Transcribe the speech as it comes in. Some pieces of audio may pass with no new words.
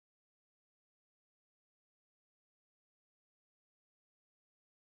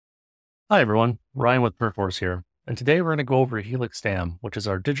Hi everyone, Ryan with Perforce here, and today we're going to go over Helix DAM, which is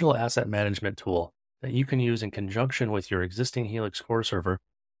our digital asset management tool that you can use in conjunction with your existing Helix Core server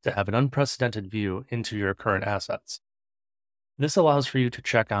to have an unprecedented view into your current assets. This allows for you to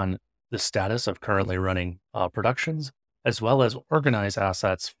check on the status of currently running productions, as well as organize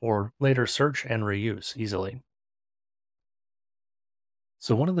assets for later search and reuse easily.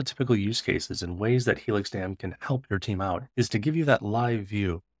 So one of the typical use cases and ways that Helix DAM can help your team out is to give you that live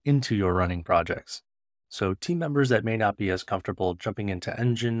view into your running projects. So team members that may not be as comfortable jumping into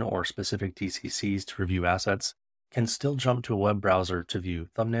Engine or specific DCCs to review assets can still jump to a web browser to view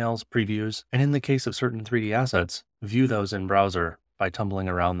thumbnails, previews, and in the case of certain 3D assets, view those in browser by tumbling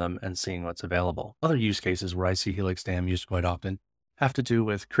around them and seeing what's available. Other use cases where I see Helix DAM used quite often have to do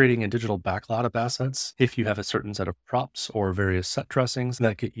with creating a digital backlot of assets. If you have a certain set of props or various set dressings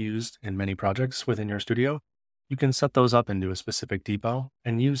that get used in many projects within your studio, you can set those up into a specific depot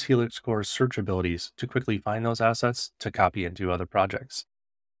and use Helix Core's search abilities to quickly find those assets to copy into other projects.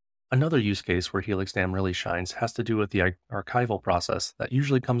 Another use case where Helix DAM really shines has to do with the archival process that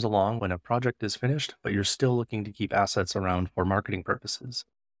usually comes along when a project is finished, but you're still looking to keep assets around for marketing purposes.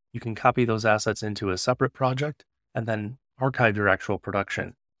 You can copy those assets into a separate project and then archive your actual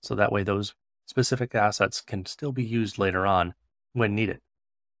production, so that way those specific assets can still be used later on when needed.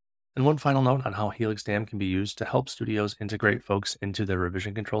 And one final note on how Helix DAM can be used to help studios integrate folks into their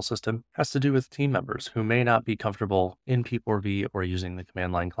revision control system has to do with team members who may not be comfortable in P4V or using the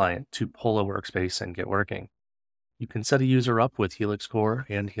command line client to pull a workspace and get working. You can set a user up with Helix Core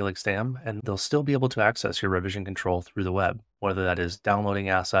and Helix DAM, and they'll still be able to access your revision control through the web, whether that is downloading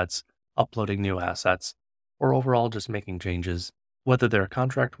assets, uploading new assets, or overall just making changes, whether they're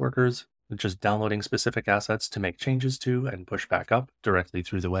contract workers, just downloading specific assets to make changes to and push back up directly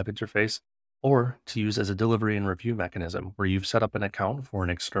through the web interface, or to use as a delivery and review mechanism where you've set up an account for an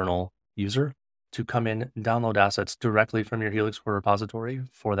external user to come in and download assets directly from your Helix Core repository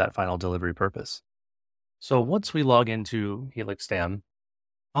for that final delivery purpose. So once we log into Helix DAM,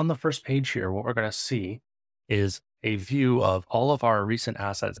 on the first page here, what we're going to see is a view of all of our recent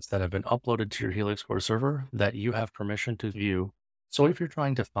assets that have been uploaded to your Helix Core server that you have permission to view. So if you're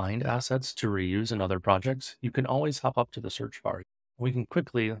trying to find assets to reuse in other projects, you can always hop up to the search bar. We can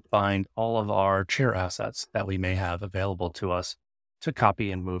quickly find all of our chair assets that we may have available to us to copy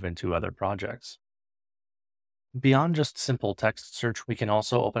and move into other projects. Beyond just simple text search, we can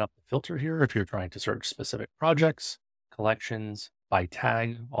also open up the filter here if you're trying to search specific projects, collections, by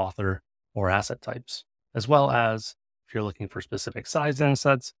tag, author, or asset types, as well as if you're looking for specific size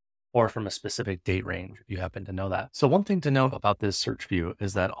assets or from a specific date range, if you happen to know that. So one thing to note about this search view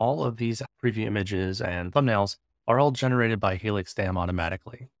is that all of these preview images and thumbnails are all generated by Helix DAM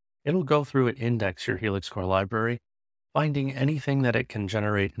automatically. It'll go through and index your Helix Core library, finding anything that it can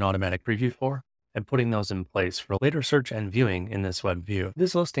generate an automatic preview for, and putting those in place for later search and viewing in this web view.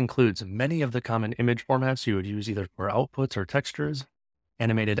 This list includes many of the common image formats you would use either for outputs or textures,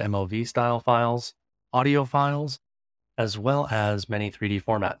 animated MOV style files, audio files, as well as many 3D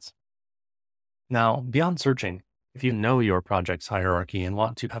formats. Now, beyond searching, if you know your project's hierarchy and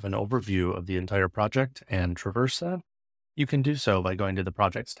want to have an overview of the entire project and traverse that, you can do so by going to the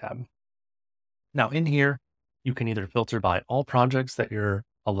Projects tab. Now in here, you can either filter by all projects that you're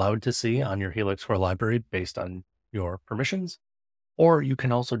allowed to see on your Helix Core library based on your permissions, or you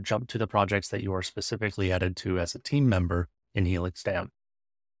can also jump to the projects that you are specifically added to as a team member in Helix DAM.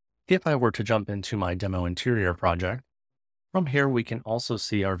 If I were to jump into my demo interior project, from here we can also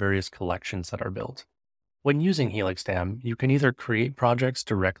see our various collections that are built. When using Helix DAM, you can either create projects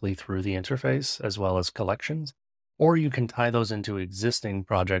directly through the interface as well as collections, or you can tie those into existing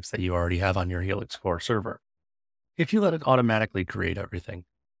projects that you already have on your Helix Core server. If you let it automatically create everything,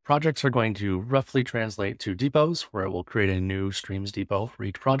 projects are going to roughly translate to depots where it will create a new streams depot for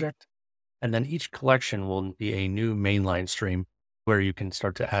each project. And then each collection will be a new mainline stream where you can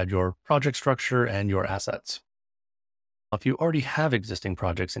start to add your project structure and your assets. If you already have existing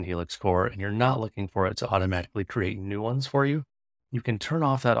projects in Helix Core and you're not looking for it to automatically create new ones for you, you can turn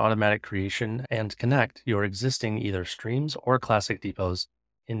off that automatic creation and connect your existing either streams or classic depots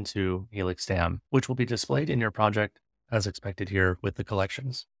into Helix DAM, which will be displayed in your project as expected here with the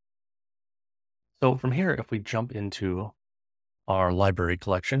collections. So from here, if we jump into our library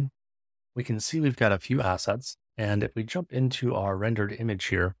collection, we can see we've got a few assets. And if we jump into our rendered image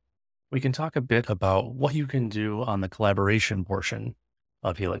here, we can talk a bit about what you can do on the collaboration portion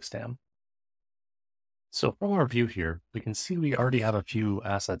of Helix DAM. So from our view here, we can see we already have a few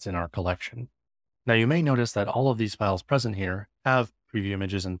assets in our collection. Now you may notice that all of these files present here have preview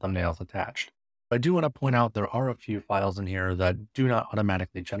images and thumbnails attached. I do want to point out there are a few files in here that do not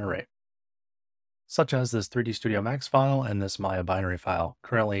automatically generate. such as this 3D Studio Max file and this Maya binary file,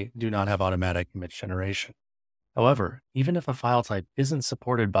 currently do not have automatic image generation. However, even if a file type isn't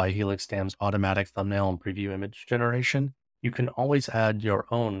supported by Helix DAM's automatic thumbnail and preview image generation, you can always add your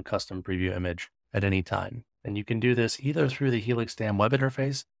own custom preview image at any time. And you can do this either through the Helix DAM web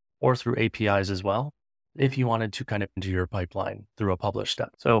interface or through APIs as well, if you wanted to kind of into your pipeline through a publish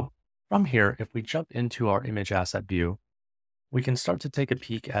step. So from here, if we jump into our image asset view, we can start to take a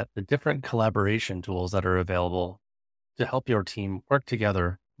peek at the different collaboration tools that are available to help your team work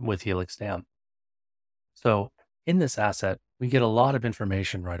together with Helix DAM. So in this asset, we get a lot of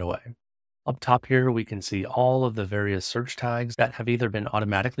information right away. Up top here, we can see all of the various search tags that have either been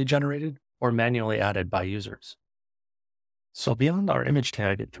automatically generated or manually added by users. So beyond our image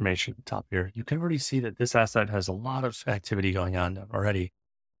tag information at the top here, you can already see that this asset has a lot of activity going on already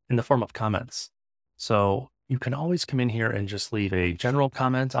in the form of comments. So you can always come in here and just leave a general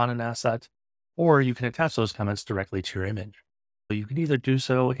comment on an asset, or you can attach those comments directly to your image. So you can either do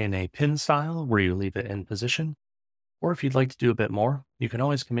so in a pin style where you leave it in position, or if you'd like to do a bit more, you can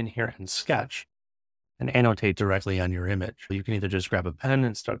always come in here and sketch and annotate directly on your image. You can either just grab a pen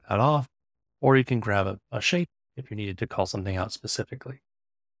and start that off, or you can grab a shape if you needed to call something out specifically.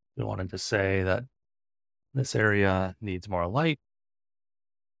 We wanted to say that this area needs more light.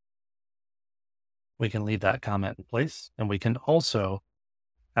 We can leave that comment in place, and we can also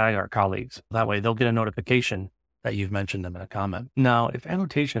tag our colleagues. That way they'll get a notification that you've mentioned them in a comment. Now, if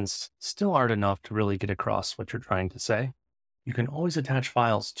annotations still aren't enough to really get across what you're trying to say, you can always attach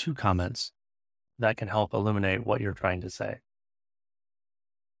files to comments that can help illuminate what you're trying to say.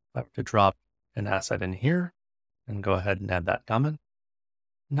 If I were to drop an asset in here and go ahead and add that comment,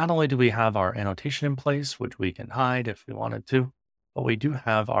 not only do we have our annotation in place, which we can hide if we wanted to, but we do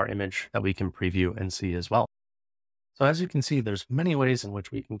have our image that we can preview and see as well. So as you can see, there's many ways in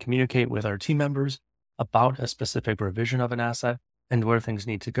which we can communicate with our team members about a specific revision of an asset and where things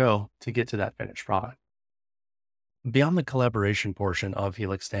need to go to get to that finished product. Beyond the collaboration portion of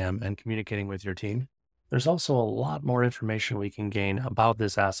Helix DAM and communicating with your team, there's also a lot more information we can gain about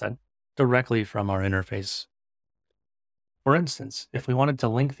this asset directly from our interface. For instance, if we wanted to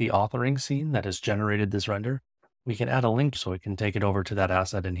link the authoring scene that has generated this render, we can add a link so we can take it over to that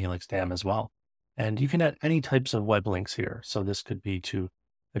asset in Helix DAM as well. And you can add any types of web links here. So this could be to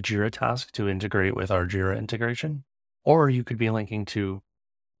a Jira task to integrate with our Jira integration, or you could be linking to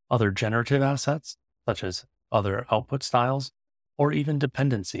other generative assets, such as other output styles, or even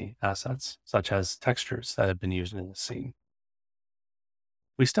dependency assets, such as textures that have been used in the scene.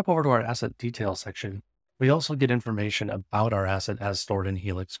 We step over to our asset details section. We also get information about our asset as stored in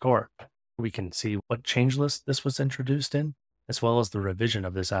Helix Core. We can see what change list this was introduced in, as well as the revision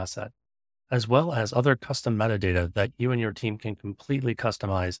of this asset, as well as other custom metadata that you and your team can completely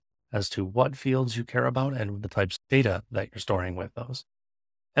customize as to what fields you care about and the types of data that you're storing with those.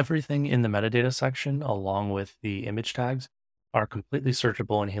 Everything in the metadata section, along with the image tags, are completely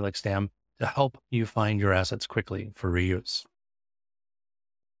searchable in Helix DAM to help you find your assets quickly for reuse.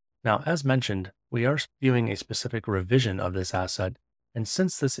 Now, as mentioned, we are viewing a specific revision of this asset, and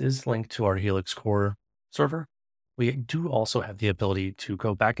since this is linked to our Helix Core server, we do also have the ability to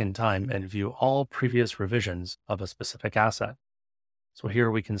go back in time and view all previous revisions of a specific asset. So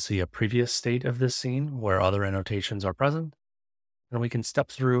here we can see a previous state of this scene where other annotations are present, and we can step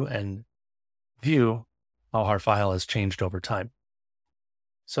through and view how our file has changed over time.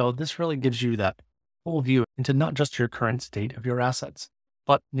 So this really gives you that full view into not just your current state of your assets,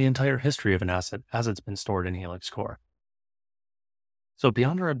 but the entire history of an asset as it's been stored in Helix Core. So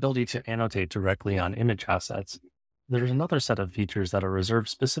beyond our ability to annotate directly on image assets, there's another set of features that are reserved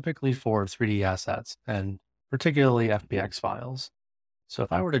specifically for 3D assets and particularly FBX files. So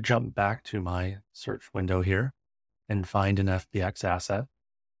if I were to jump back to my search window here and find an FBX asset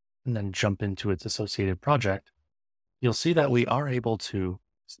and then jump into its associated project, you'll see that we are able to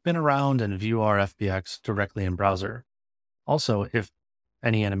spin around and view our FBX directly in browser. Also, if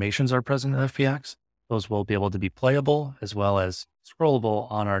any animations are present in FBX, those will be able to be playable as well as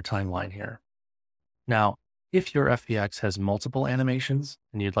scrollable on our timeline here. Now, if your FBX has multiple animations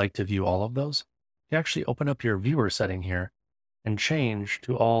and you'd like to view all of those, you actually open up your viewer setting here and change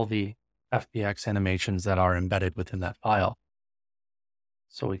to all the FBX animations that are embedded within that file.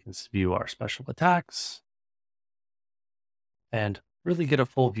 So we can view our special attacks and really get a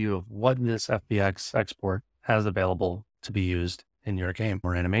full view of what this FBX export has available to be used in your game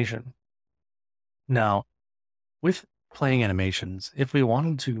or animation. Now, with playing animations, if we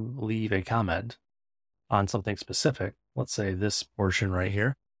wanted to leave a comment on something specific, let's say this portion right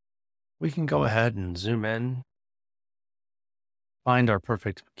here, we can go ahead and zoom in, find our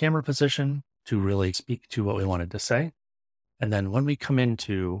perfect camera position, to really speak to what we wanted to say. And then when we come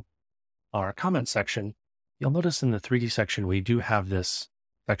into our comment section, you'll notice in the 3D section, we do have this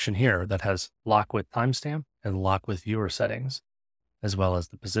section here that has lock with timestamp and lock with viewer settings, as well as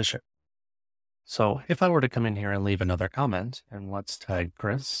the position. So if I were to come in here and leave another comment, and let's tag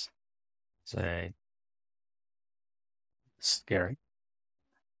Chris, say, scary.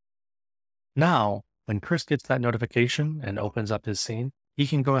 Now, when Chris gets that notification and opens up his scene, he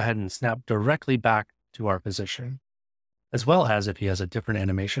can go ahead and snap directly back to our position. As well as if he has a different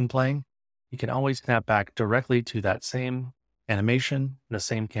animation playing, he can always snap back directly to that same animation in the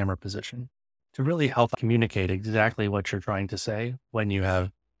same camera position to really help communicate exactly what you're trying to say when you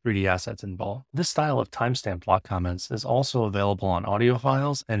have 3D assets involved. This style of timestamp lock comments is also available on audio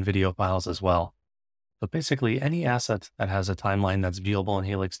files and video files as well. But basically, any asset that has a timeline that's viewable in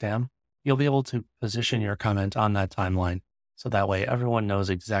Helix DAM, you'll be able to position your comment on that timeline. So that way everyone knows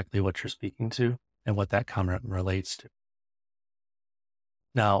exactly what you're speaking to and what that comment relates to.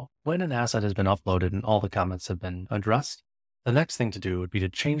 Now, when an asset has been uploaded and all the comments have been addressed, the next thing to do would be to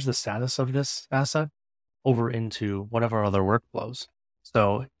change the status of this asset over into one of our other workflows.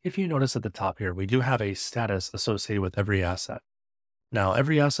 So if you notice at the top here, we do have a status associated with every asset. Now,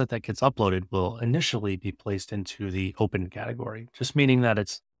 every asset that gets uploaded will initially be placed into the open category, just meaning that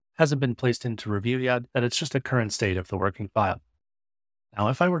it hasn't been placed into review yet, that it's just a current state of the working file. Now,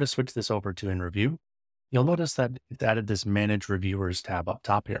 if I were to switch this over to in review, you'll notice that it's added this Manage Reviewers tab up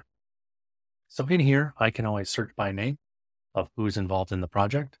top here. So in here, I can always search by name of who's involved in the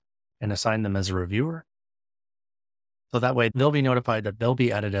project and assign them as a reviewer. So that way they'll be notified that they'll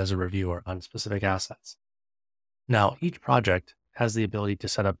be added as a reviewer on specific assets. Now, each project has the ability to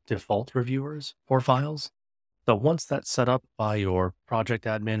set up default reviewers for files. So once that's set up by your project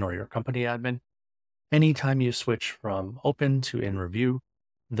admin or your company admin, anytime you switch from open to in review,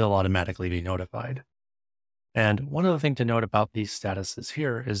 they'll automatically be notified. And one other thing to note about these statuses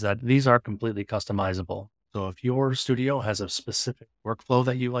here is that these are completely customizable. So if your studio has a specific workflow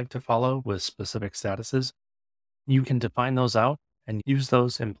that you like to follow with specific statuses, you can define those out and use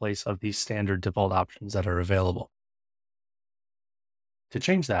those in place of these standard default options that are available. To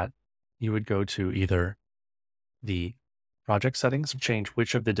change that, you would go to either the project settings, change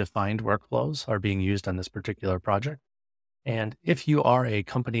which of the defined workflows are being used on this particular project. And if you are a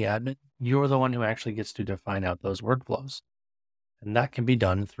company admin, you're the one who actually gets to define out those workflows. And that can be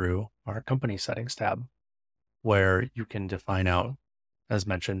done through our company settings tab, where you can define out, as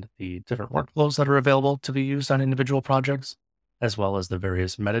mentioned, the different workflows that are available to be used on individual projects, as well as the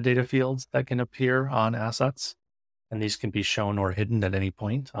various metadata fields that can appear on assets. And these can be shown or hidden at any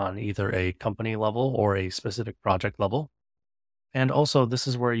point on either a company level or a specific project level. And also, this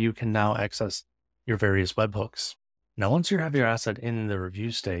is where you can now access your various webhooks. Now, once you have your asset in the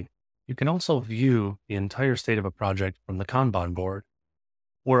review state, you can also view the entire state of a project from the Kanban board,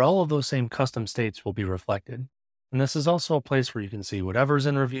 where all of those same custom states will be reflected. And this is also a place where you can see whatever's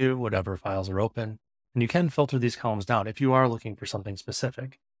in review, whatever files are open, and you can filter these columns down if you are looking for something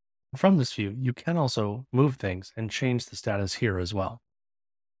specific. From this view, you can also move things and change the status here as well.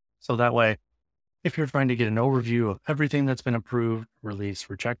 So that way, if you're trying to get an overview of everything that's been approved, released,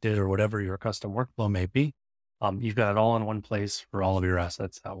 rejected, or whatever your custom workflow may be, you've got it all in one place for all of your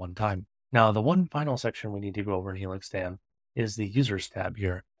assets at one time. Now, the one final section we need to go over in Helix DAM is the Users tab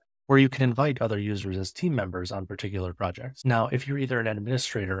here, where you can invite other users as team members on particular projects. Now, if you're either an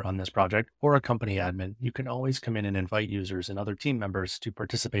administrator on this project or a company admin, you can always come in and invite users and other team members to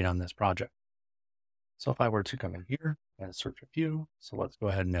participate on this project. So if I were to come in here and search a few, so let's go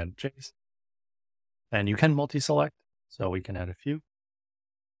ahead and add Jason. And you can multi-select, so we can add a few.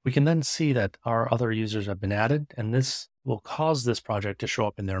 We can then see that our other users have been added, and this will cause this project to show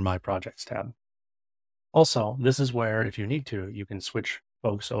up in their My Projects tab. Also, this is where, if you need to, you can switch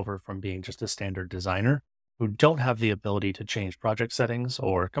folks over from being just a standard designer who don't have the ability to change project settings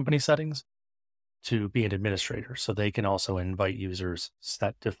or company settings to be an administrator. So they can also invite users,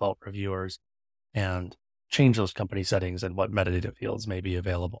 set default reviewers, and change those company settings and what metadata fields may be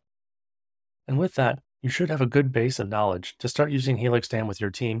available. And with that, you should have a good base of knowledge to start using Helix DAM with your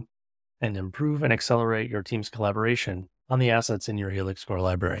team and improve and accelerate your team's collaboration on the assets in your Helix Core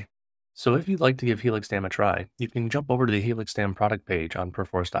library. So if you'd like to give Helix DAM a try, you can jump over to the Helix DAM product page on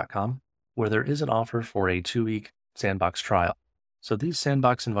perforce.com, where there is an offer for a 2-week sandbox trial. So these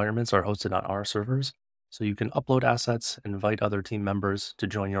sandbox environments are hosted on our servers, so you can upload assets, invite other team members to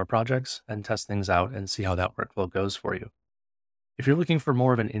join your projects, and test things out and see how that workflow goes for you. If you're looking for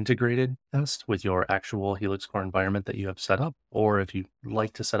more of an integrated test with your actual Helix Core environment that you have set up, or if you'd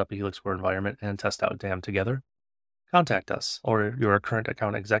like to set up a Helix Core environment and test out DAM together, contact us or your current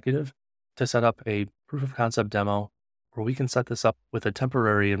account executive, to set up a proof of concept demo, or we can set this up with a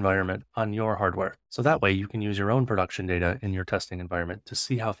temporary environment on your hardware. So that way you can use your own production data in your testing environment to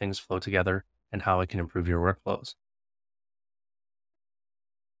see how things flow together and how it can improve your workflows.